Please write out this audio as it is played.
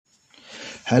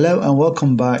Hello and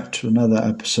welcome back to another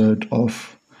episode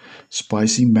of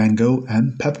Spicy Mango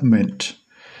and Peppermint.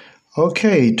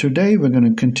 Okay, today we're going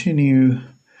to continue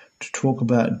to talk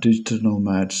about digital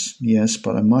nomads. Yes,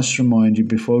 but I must remind you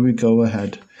before we go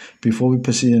ahead, before we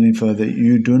proceed any further,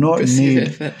 you do not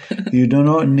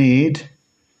need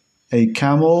a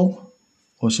camel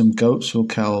or some goats or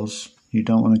cows. You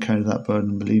don't want to carry that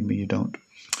burden, believe me, you don't.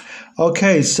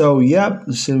 Okay, so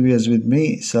Sylvia's with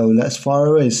me. So let's fire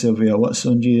away, Sylvia. What's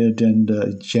on your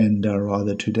agenda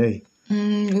today?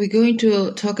 We're going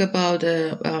to talk about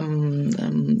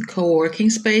co-working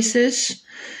spaces.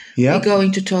 Yeah. We're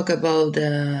going to talk about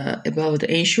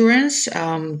insurance,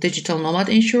 digital nomad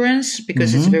insurance,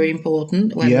 because it's very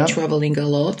important when we're traveling a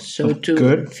lot. So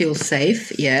to feel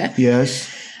safe, Yes.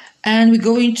 And we're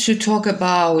going to talk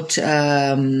about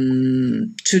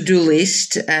to-do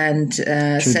list and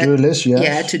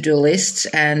to-do lists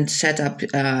and set up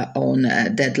on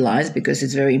deadlines, because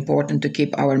it's very important to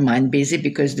keep our mind busy,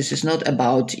 because this is not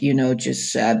about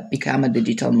just become a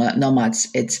digital nomads.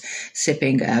 It's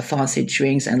sipping fancy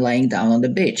drinks and laying down on the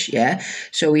beach.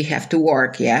 So we have to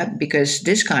work. Because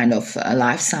this kind of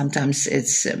life sometimes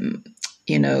it's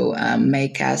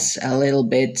make us a little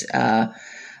bit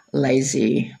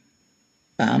lazy.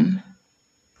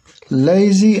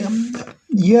 Lazy,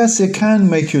 yes, it can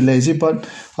make you lazy, but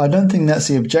I don't think that's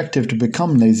the objective, to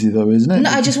become lazy, though, isn't it?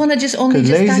 No, I just want to only touch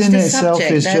lazy in the itself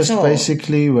subject. is That's just all.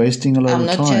 basically wasting a lot of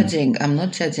time. I'm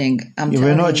not judging.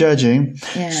 We're not judging.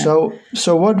 Yeah. So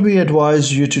what we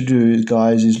advise you to do,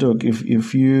 guys, is look,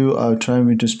 if you are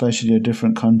traveling to especially a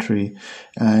different country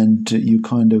and you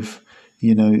kind of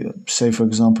say, for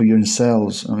example, you're in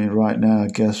sales. I mean, right now, I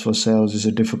guess for sales is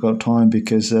a difficult time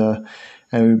because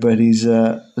everybody's,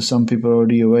 some people are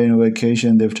already away on a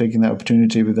vacation. They've taken that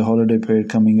opportunity with the holiday period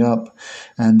coming up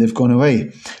and they've gone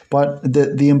away. But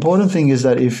the important thing is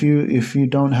that if you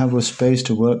don't have a space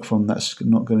to work from, that's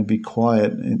not going to be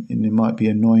quiet, and it might be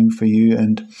annoying for you,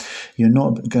 and you're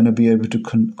not going to be able to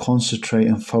concentrate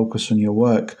and focus on your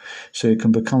work. So it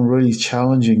can become really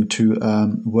challenging to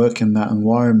work in that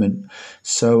environment.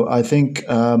 So I think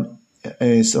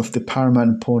it's of the paramount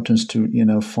importance to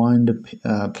find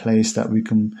a place that we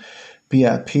can be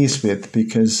at peace with,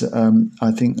 because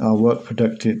I think our work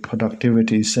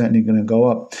productivity is certainly going to go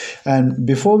up. And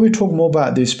before we talk more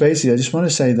about these spaces, I just want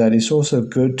to say that it's also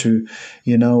good to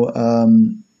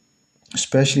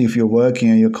especially if you're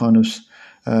working and you're kind of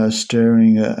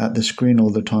staring at the screen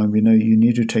all the time, you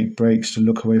need to take breaks to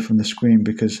look away from the screen,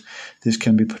 because this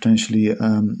can be potentially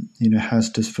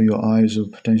hazardous for your eyes or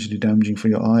potentially damaging for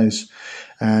your eyes.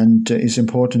 And it's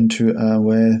important to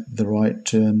wear the right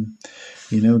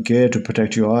gear to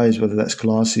protect your eyes, whether that's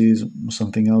glasses or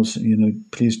something else.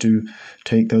 Please do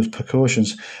take those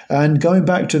precautions. And going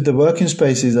back to the working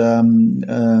spaces,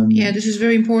 this is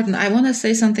very important. I want to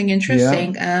say something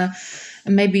interesting.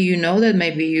 Maybe you know that,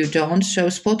 maybe you don't. So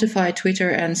Spotify,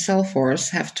 Twitter, and Salesforce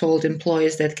have told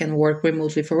employees that can work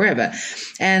remotely forever.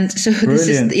 And so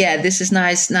Brilliant. this is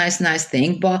nice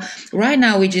thing. But right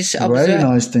now we just very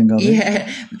nice thing.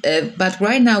 But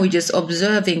right now we're just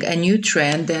observing a new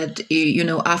trend that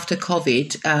after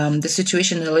COVID, the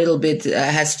situation a little bit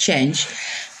has changed.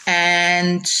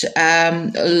 And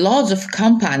lots of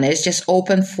companies just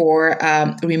open for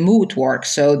remote work.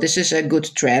 So this is a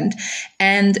good trend.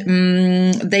 And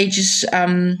they just,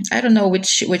 I don't know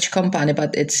which company,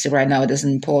 but it's right now, it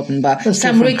isn't important. But that's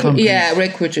some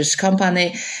recruitment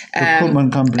company.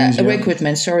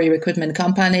 Recruitment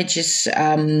company just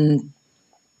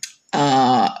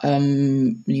how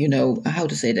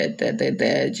to say that?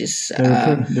 They just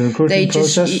the recruiting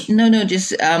process.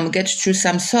 Get through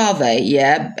some survey.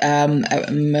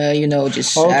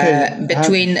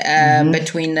 Between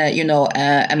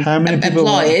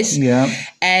employees.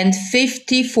 And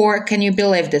 54. Can you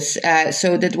believe this?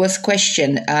 So that was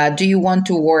question. Do you want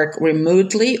to work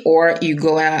remotely, or you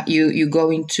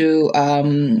going to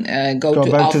go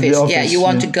to office? You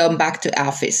want to go back to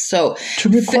office. So to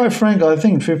be quite frank, I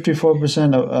think 54%.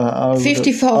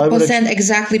 54%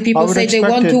 exactly. People say they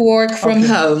want to work from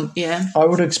home. Yeah, I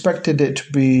would expected it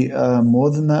to be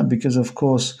more than that, because of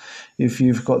course, if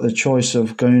you've got the choice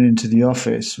of going into the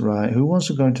office, right? Who wants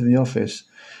to go into the office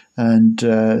and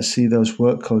see those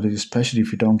work colleagues, especially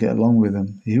if you don't get along with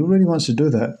them? Who really wants to do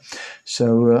that?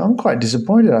 So I'm quite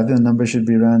disappointed. I think the number should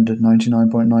be around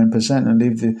 99.9% and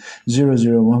leave the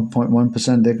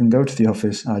 0.1%. They can go to the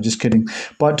office. Just kidding.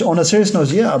 But on a serious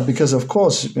note, because of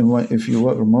course, if you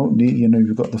work remotely,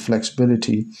 you've got the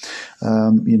flexibility,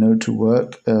 to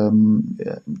work. But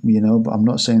I'm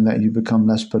not saying that you become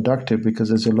less productive, because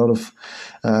there's a lot of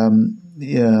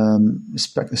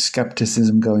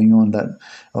skepticism going on that,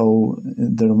 oh,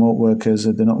 the remote workers,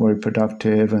 they're not very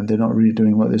productive and they're not really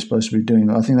doing what they're supposed to be doing.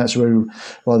 I think that's very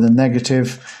rather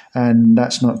negative, and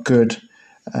that's not good.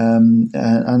 And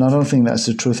I don't think that's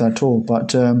the truth at all.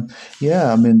 But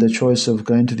yeah, I mean, the choice of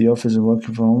going to the office and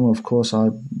working from home, of course, I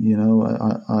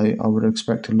would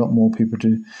expect a lot more people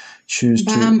to choose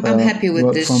But to I'm happy with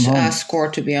work this from home. score,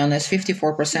 to be honest.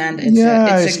 54%.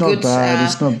 Yeah, It's it's a not good bad.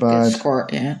 It's not good bad. score.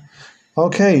 Yeah.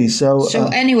 Okay, so So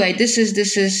anyway, this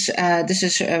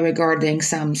is regarding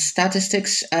some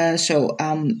statistics.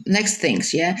 Next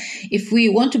things, yeah. If we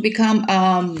want to become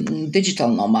digital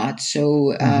nomad,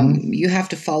 so you have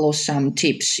to follow some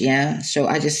tips, yeah. So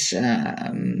I just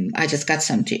got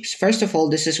some tips. First of all,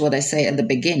 this is what I say at the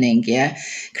beginning, yeah.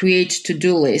 Create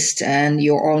to-do list and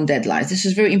your own deadlines. This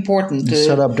is very important to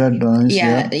set up deadlines.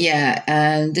 yeah,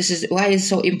 and this is why it's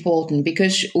so important,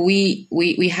 because we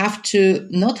have to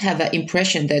not have an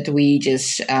impression that we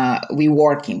just we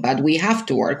working, but we have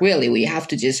to work. Really, we have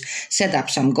to just set up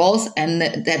some goals and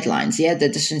deadlines. Yeah,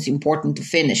 that this is important to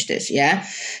finish this. Yeah,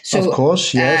 so of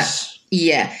course, yes.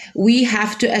 Yeah, we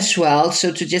have to as well.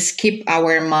 So to just keep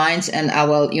our minds and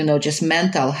our, just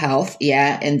mental health,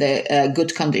 yeah, in the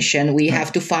good condition, we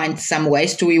have to find some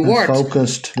ways to reward.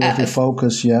 Focused. We have to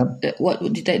focus. Yeah. What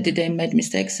did they make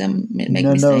mistakes? Make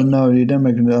no, mistake? no, you don't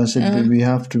make. I said we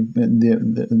have to.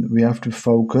 We have to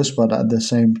focus, but at the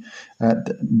same,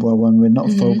 when we're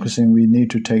not focusing, we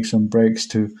need to take some breaks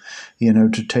to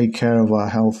take care of our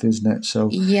health, isn't it? So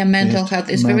yeah, mental health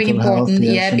is very important. Health,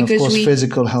 yes. Yeah, and because of course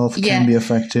physical health can be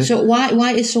affected. So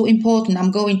why is so important?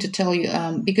 I'm going to tell you.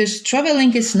 Because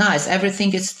traveling is nice.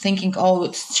 Everything is thinking, oh,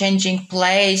 it's changing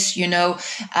place.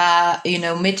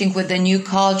 Meeting with the new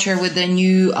culture, with the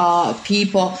new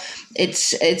people.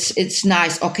 It's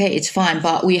nice. Okay, it's fine,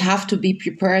 but we have to be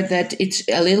prepared that it's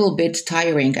a little bit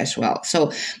tiring as well.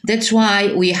 So that's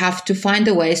why we have to find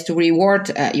the ways to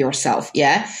reward yourself.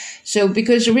 Yeah. So,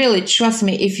 because really, trust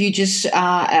me, if you just,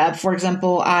 for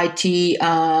example, IT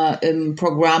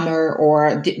programmer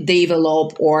or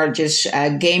develop, or just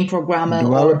game programmer,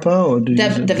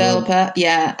 developer,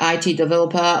 yeah, IT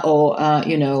developer, or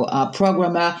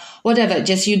programmer, whatever.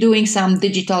 Just you're doing some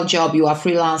digital job. You are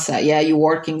freelancer, yeah. You're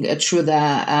working through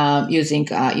the using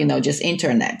just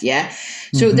internet, yeah.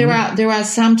 So there are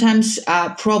sometimes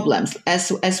problems.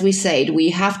 As we said, we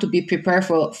have to be prepared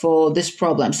for this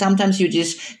problem. Sometimes you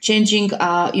just changing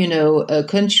a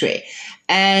country,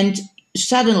 and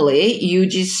suddenly you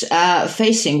just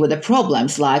facing with the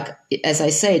problems, like as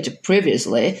I said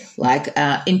previously, like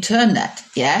internet,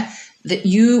 yeah.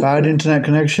 Bad internet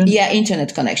connection. Yeah,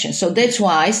 internet connection. So that's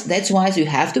why you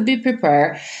have to be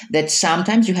prepared that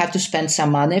sometimes you have to spend some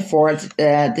money for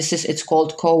it's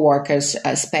called co-workers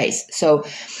space. So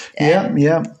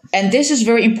yeah. And this is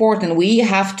very important. We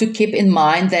have to keep in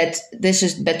mind that this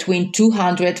is between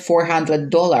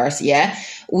 $200-$400. Yeah.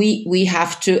 We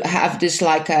have to have this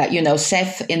like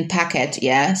save in packet.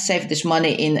 Yeah. Save this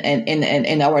money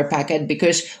in our packet,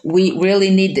 because we really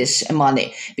need this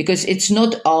money, because it's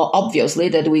not obviously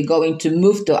that we're going to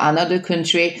move to another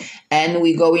country and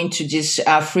we're going to just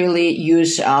freely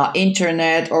use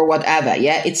internet or whatever.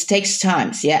 Yeah. It takes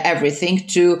time. Yeah. Everything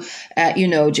to,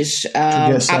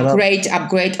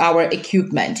 upgrade our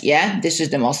equipment. Yeah. This is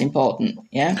the most important.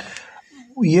 Yeah.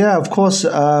 Yeah, of course.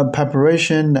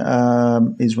 Preparation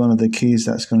is one of the keys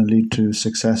that's going to lead to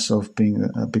success of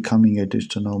becoming a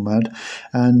digital nomad,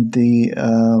 and the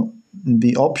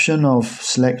option of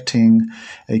selecting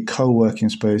a co-working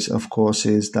space, of course,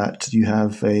 is that you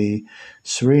have a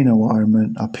serene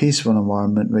environment, a peaceful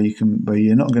environment where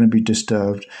you're not going to be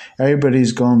disturbed.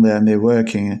 Everybody's gone there and they're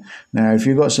working. Now, if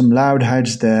you've got some loud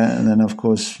heads there, and then of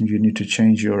course you need to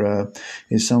change your.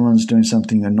 If someone's doing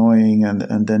something annoying,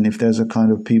 and then if there's a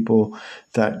kind of people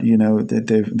that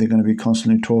they're going to be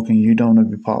constantly talking, you don't want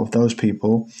to be part of those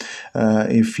people.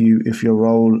 If your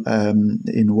role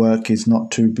in work is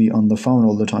not to be on the phone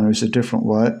all the time, it's a different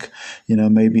work.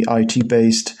 Maybe IT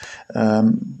based.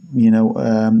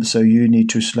 So you need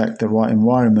to select the right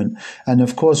environment, and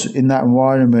of course in that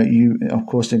environment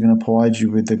they're going to provide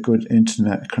you with a good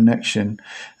internet connection,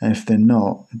 and if they're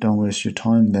not, don't waste your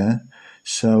time there.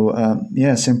 So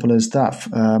simple as that.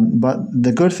 But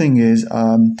the good thing is,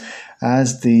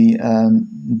 as the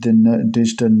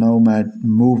digital nomad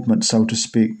movement, so to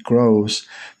speak, grows,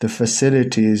 the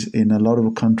facilities in a lot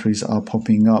of countries are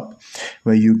popping up,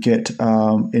 where you get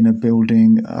in a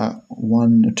building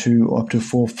 1, 2, up to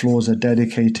 4 floors are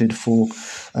dedicated for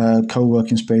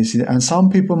co-working spaces, and some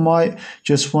people might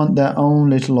just want their own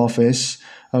little office.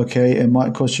 Okay, it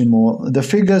might cost you more. The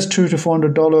figures $200 to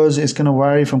 $400 is going to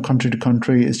vary from country to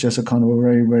country. It's just a kind of a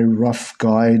very, very rough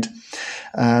guide.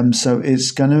 So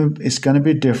it's gonna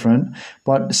be different,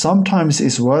 but sometimes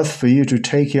it's worth for you to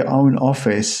take your own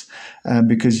office,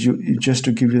 because you just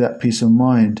to give you that peace of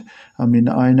mind. I mean,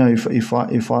 I know if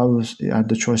I was had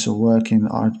the choice of working,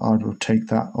 I would take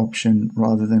that option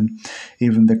rather than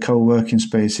even the co-working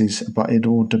spaces. But it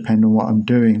all depends on what I'm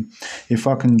doing. If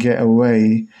I can get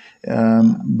away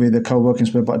with a co-working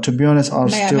space, but to be honest,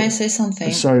 May I say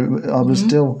something? Sorry,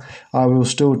 I will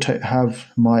still have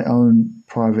my own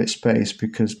private space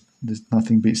because there's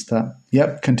nothing beats that.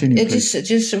 Yep, continue. It is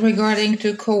just regarding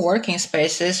to co-working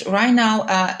spaces right now.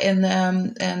 In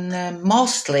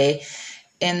mostly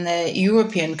in the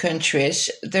European countries,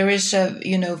 there is a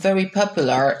very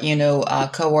popular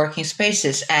co-working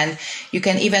spaces, and you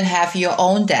can even have your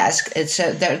own desk. It's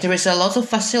there is a lot of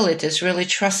facilities. Really,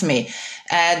 trust me.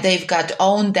 They've got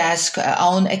own desk,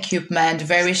 own equipment,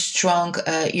 very strong,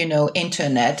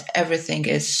 internet. Everything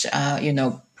is,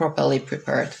 properly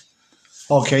prepared.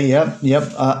 Okay, yep.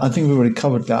 I think we already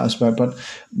covered that aspect, but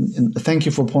thank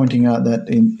you for pointing out that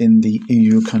in the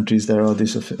EU countries there are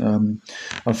these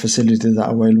facilities that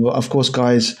are available. Of course,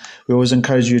 guys, we always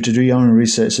encourage you to do your own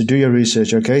research. So do your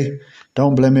research, okay?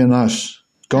 Don't blame it on us.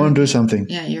 Go and do something.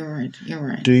 Yeah, you're right.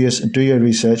 Do your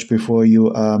research before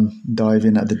you dive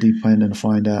in at the deep end and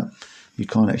find out you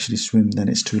can't actually swim. Then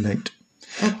it's too late.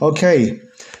 Okay.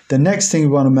 The next thing we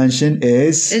want to mention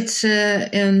is it's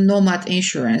nomad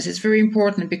insurance. It's very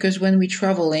important because when we're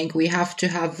traveling, we have to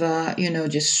have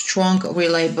just strong,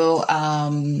 reliable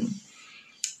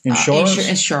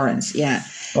insurance. Yeah.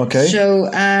 Okay. So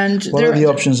and what are the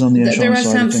options on the insurance? There are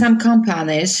side some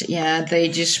companies. Yeah, they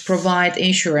just provide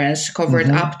insurance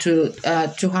covered up to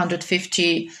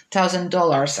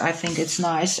 $250,000. I think it's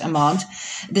nice amount.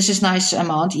 This is nice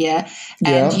amount. Yeah.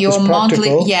 And your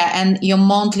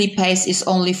monthly pace is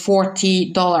only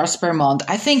 $40 per month.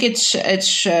 I think it's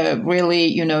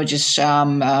really just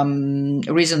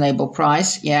reasonable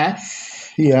price. Yeah.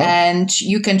 Yeah, and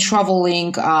you can traveling.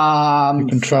 You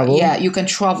can travel. Yeah, you can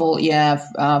travel. Yeah,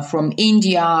 from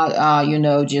India,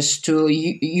 just to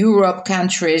Europe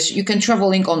countries. You can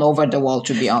traveling all over the world.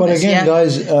 To be honest. But again,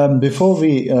 guys, before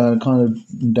we kind of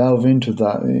delve into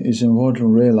that, it's important to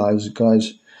realize,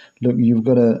 guys, look, you've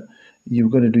got to do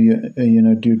your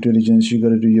due diligence. You've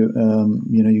got to do your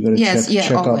you got to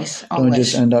check always, up. Don't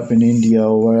just end up in India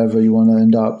or wherever you want to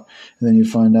end up, and then you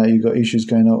find out you've got issues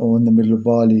going on or in the middle of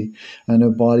Bali. I know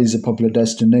Bali is a popular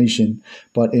destination,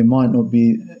 but it might not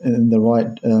be in the right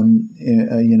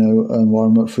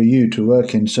environment for you to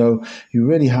work in. So you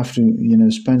really have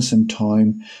to spend some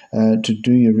time to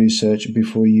do your research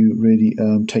before you really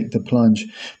take the plunge.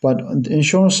 But the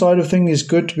insurance side of things is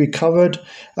good to be covered.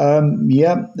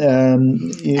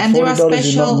 $40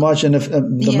 is not much, and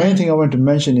the main thing I want to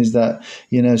mention is that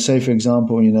say for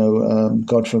example,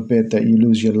 God forbid that you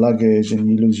lose your luggage and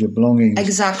you lose your belongings.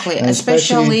 Exactly,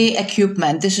 especially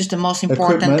equipment. This is the most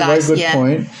important, guys. Very good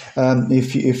point.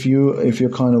 If you're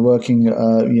kind of working,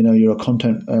 you're a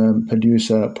content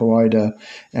producer, provider,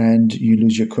 and you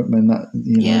lose your equipment,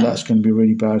 that's going to be a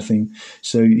really bad thing.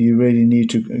 So you really need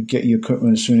to get your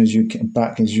equipment as soon as you can,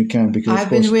 because of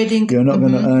course you're not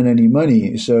going to earn any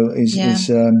money. So it's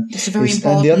very important.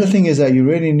 And the other thing is that you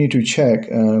really need to check,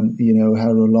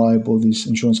 how reliable these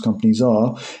insurance companies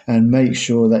are, and make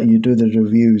sure that you do the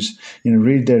reviews.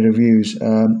 Read their reviews.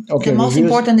 The most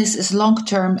important is long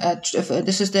term.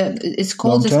 It's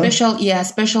called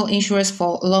special insurance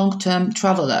for long term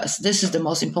travelers. This is the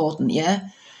most important. Yeah.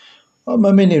 I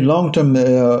mean, long term,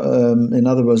 in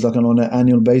other words, like on an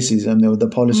annual basis, and the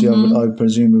policy I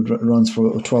presume runs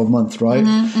for 12 months, right?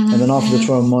 And then after the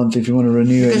 12 months, if you want to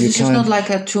renew it, you can. It's not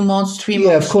like a 2 months, 3 months.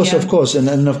 Yeah, of course,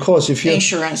 and of course, if you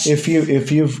insurance, if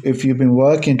you've been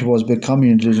working towards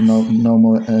becoming a digital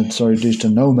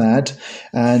nomad,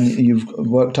 and you've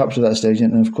worked up to that stage,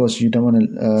 and of course, you don't want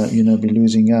to be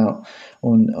losing out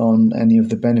on any of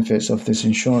the benefits of this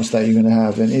insurance that you're going to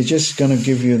have, and it's just going to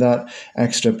give you that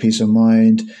extra peace of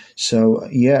mind. So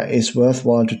it's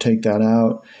worthwhile to take that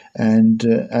out, and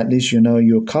at least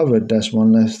you're covered. That's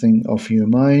one less thing off your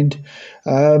mind.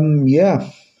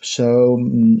 So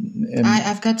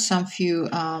I've got some few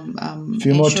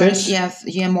more tips.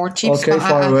 More tips. Okay,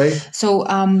 fire away. So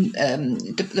a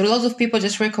lot of people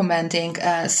just recommending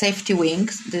Safety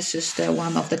Wings. This is the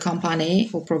one of the company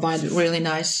who provide really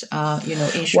nice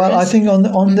insurance. Well, I think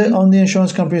on the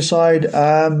insurance company side,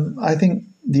 I think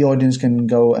the audience can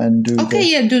go and do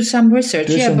do some research.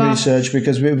 Research,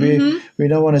 because we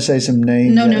don't want to say some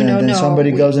names. No, and then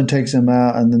somebody goes and takes them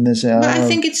out, and then they say, but I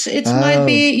think it might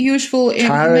be useful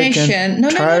information. No.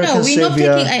 We're not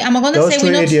taking. I'm going to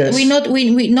say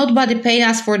we nobody pay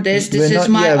us for this. This is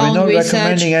my own we're not research.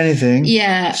 Recommending anything.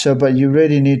 Yeah. So, but you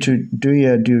really need to do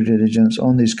your due diligence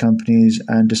on these companies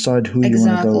and decide who you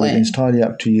want to go with. It's entirely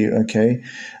up to you. Okay.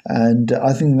 And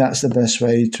I think that's the best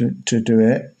way to do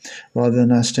it, rather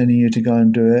than us telling you to go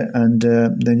and do it, and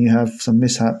then you have some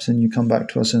mishaps and you come back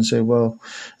to us and say, well,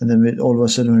 and then all of a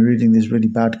sudden we're reading these really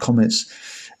bad comments.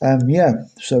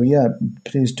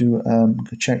 Please do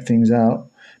check things out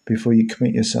before you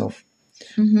commit yourself.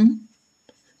 Mm-hmm.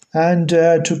 And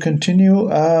to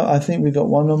continue, I think we got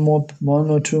one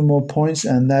or two more points,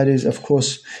 and that is, of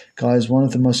course, guys, one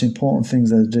of the most important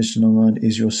things as a digital nomad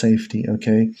is your safety.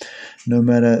 Okay, no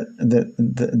matter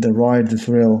the ride, the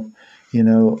thrill,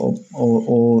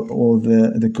 or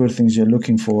the good things you're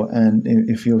looking for, and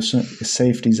if your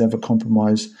safety is ever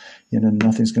compromised,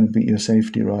 nothing's going to beat your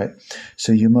safety, right?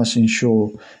 So you must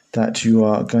ensure that you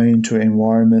are going to an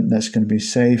environment that's going to be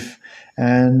safe.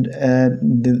 And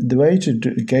the way to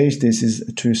gauge this is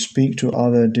to speak to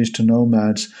other digital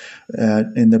nomads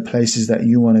in the places that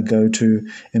you want to go to,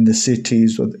 in the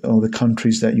cities or the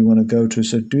countries that you want to go to.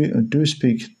 So do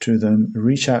speak to them,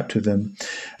 reach out to them,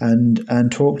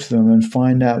 and talk to them and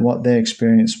find out what their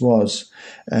experience was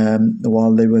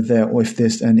while they were there, or if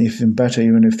even better,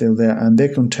 even if they were there, and they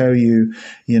can tell you,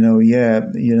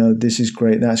 this is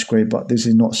great, that's great, but this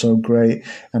is not so great,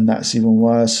 and that's even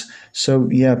worse. So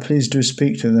please do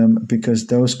speak to them, because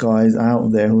those guys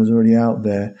out there who's already out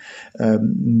there,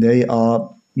 they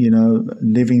are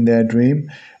living their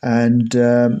dream, and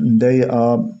they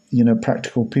are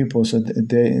practical people. So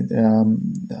they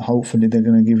hopefully they're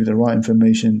going to give you the right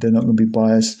information. They're not going to be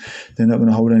biased. They're not going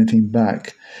to hold anything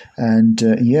back. And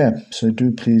so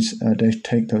do please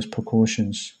take those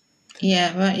precautions.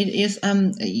 Yeah, well, it is.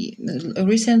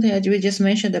 Recently, we just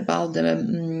mentioned about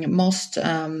the most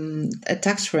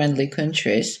tax-friendly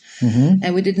countries,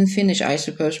 and we didn't finish. I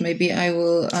suppose maybe I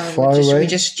will. We'll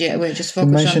just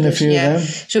focus on this. A few of them.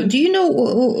 So, do you know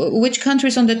which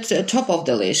countries on the top of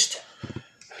the list?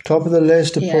 Top of the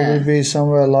list would probably be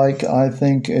somewhere like, I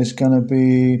think it's going to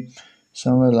be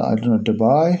somewhere like, I don't know,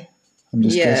 Dubai. I'm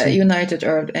just guessing. United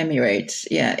Arab Emirates.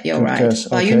 Yeah, you're right. Guess.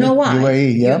 But you know why?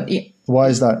 UAE, why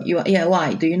is that?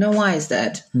 Why? Do you know why is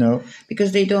that? No.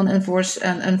 Because they don't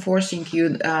enforcing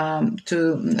you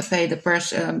to pay the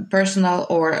personal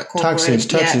or corporate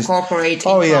taxes. Corporate.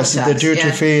 Oh yes, the duty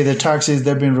free, the taxes.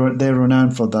 They're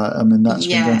renowned for that. I mean, that's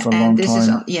been done for a long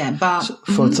time.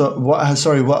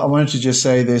 What I wanted to just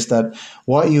say this, that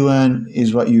what you earn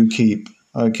is what you keep.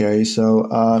 Okay, so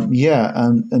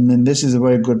and then this is a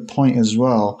very good point as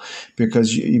well,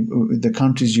 because the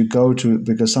countries you go to,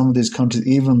 because some of these countries,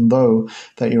 even though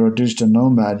that you're a digital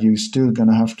nomad, you're still going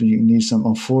to you need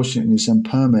unfortunately some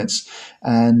permits,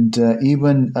 and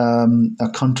even a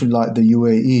country like the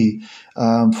UAE,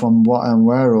 from what I'm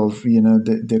aware of,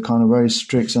 they're kind of very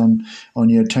strict on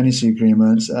your tenancy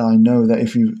agreements. I know that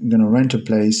if you're going to rent a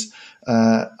place,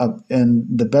 and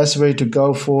the best way to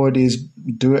go forward is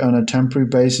do it on a temporary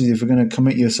basis if you're going to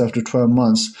commit yourself to 12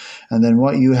 months. And then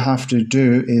what you have to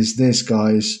do is this,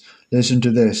 guys. Listen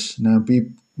to this. Now, be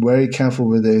very careful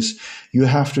with this. You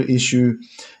have to issue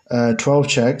 12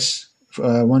 checks,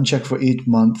 one check for each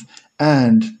month.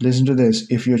 And listen to this.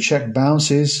 If your check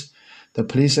bounces, the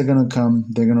police are going to come.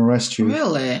 They're going to arrest you.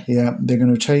 Really? Yeah, they're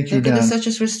going to take you down. There's such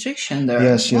a restriction there.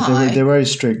 Yes, they're very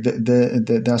strict.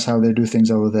 That's how they do things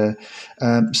over there.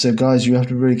 So, guys, you have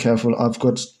to be really careful. I've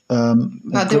got.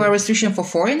 But there were restrictions for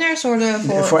foreigners or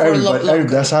for everybody.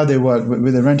 That's how they work.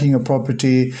 With renting a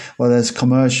property, whether it's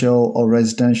commercial or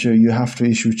residential, you have to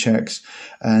issue checks.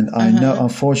 And I know,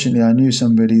 unfortunately, I knew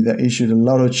somebody that issued a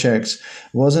lot of checks.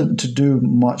 It wasn't to do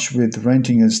much with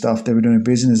renting and stuff. They were doing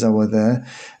business over there,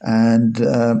 and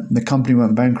the company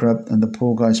went bankrupt, and the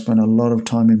poor guy spent a lot of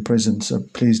time in prison. So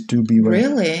please do be aware.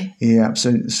 Really? Yeah.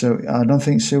 So I don't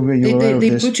think, Sylvia, you're aware of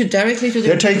this. They put you directly to the.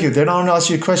 They take you. They don't ask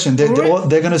you a question. They're going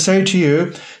to say to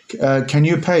you, can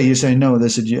you pay? You say no. They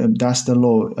said, that's the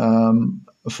law.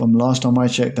 From last time I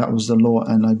checked, that was the law,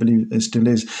 and I believe it still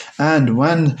is. And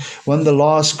when the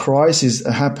last crisis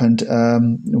happened,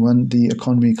 when the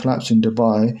economy collapsed in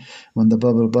Dubai, when the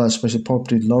bubble burst, especially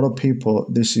property, a lot of people,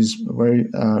 this is very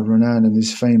renowned and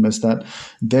is famous, that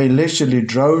they literally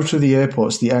drove to the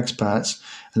airports, the expats,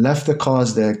 left the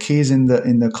cars there, keys in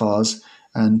the cars,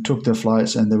 and took their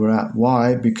flights, and they were out.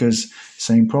 Why? Because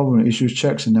same problem, issues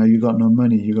checks, and now you got no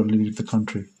money, you got to leave the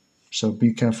country. So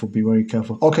be careful, be very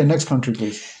careful. Okay, next country,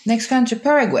 please. Next country,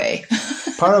 Paraguay.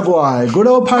 Paraguay, good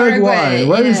old Paraguay.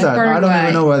 Where is that? Paraguay. I don't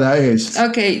even know where that is.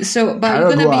 Okay, so but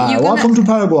Paraguay. Welcome to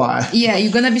Paraguay. Yeah,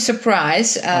 you're gonna be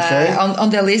surprised. Okay. On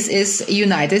the list is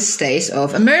United States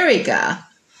of America.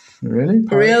 Really?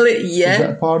 Really? Yeah. Is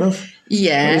that part of?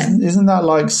 Yeah. Isn't that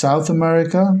like South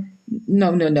America?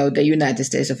 No. The United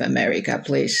States of America,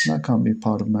 please. That can't be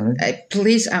part of America.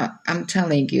 Please, I'm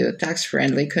telling you,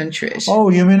 tax-friendly countries. Oh,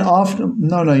 you mean after?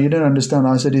 No, you don't understand.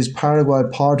 I said, is Paraguay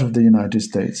part of the United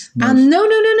States? No.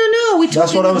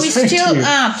 That's what I was saying to you.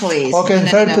 Please. Okay,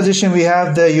 third position, we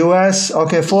have the U.S.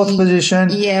 Okay, fourth position.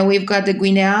 Yeah, we've got the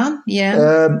Guinea.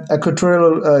 Yeah.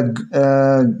 Equatorial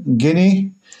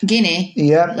Guinea.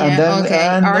 Yeah, and then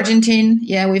okay. Argentina.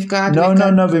 Yeah, we've got. No,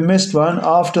 we missed one.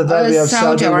 After that, we have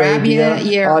Saudi Arabia,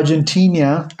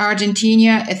 Argentina,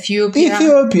 Ethiopia.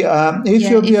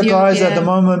 Ethiopia, guys, at the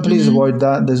moment, please avoid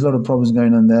that. There's a lot of problems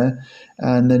going on there.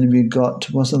 And then we got,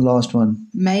 what's the last one?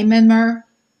 Myanmar.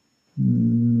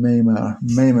 I'm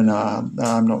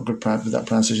not good with that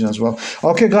pronunciation as well.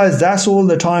 Okay, guys, that's all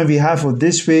the time we have for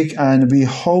this week, and we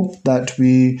hope that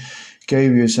we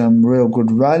gave you some real good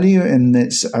value in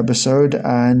this episode,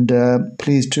 and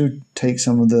please do take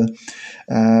some of the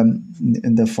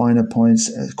finer points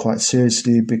quite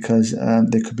seriously, because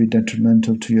they could be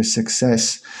detrimental to your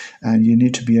success, and you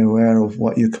need to be aware of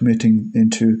what you're committing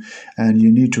into, and you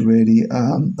need to really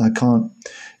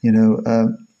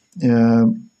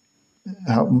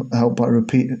help but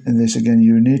repeat this again.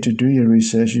 You need to do your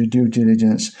research, your due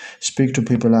diligence, speak to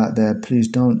people out there. Please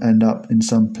don't end up in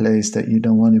some place that you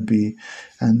don't want to be,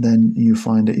 and then you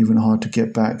find it even hard to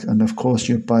get back. And of course,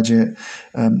 your budget,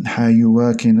 how you're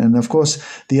working, and of course,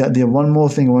 the one more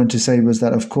thing I wanted to say was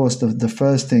that, of course, the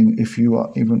first thing, if you are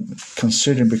even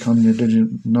considering becoming a digital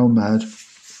nomad,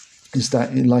 is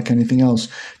that, like anything else,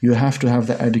 you have to have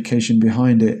the education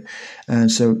behind it.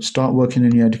 And so start working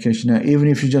on your education now. Even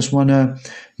if you just want to,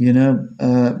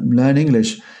 learn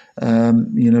English,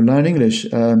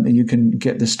 you can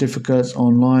get the certificates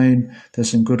online. There's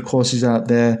some good courses out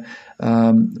there.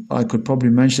 I could probably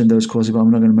mention those courses, but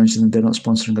I'm not going to mention them. They're not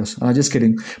sponsoring us. Just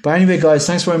kidding. But anyway, guys,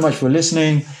 thanks very much for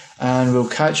listening, and we'll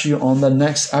catch you on the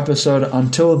next episode.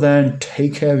 Until then,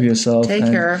 take care of yourself. Take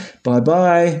care.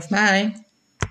 Bye-bye. Bye.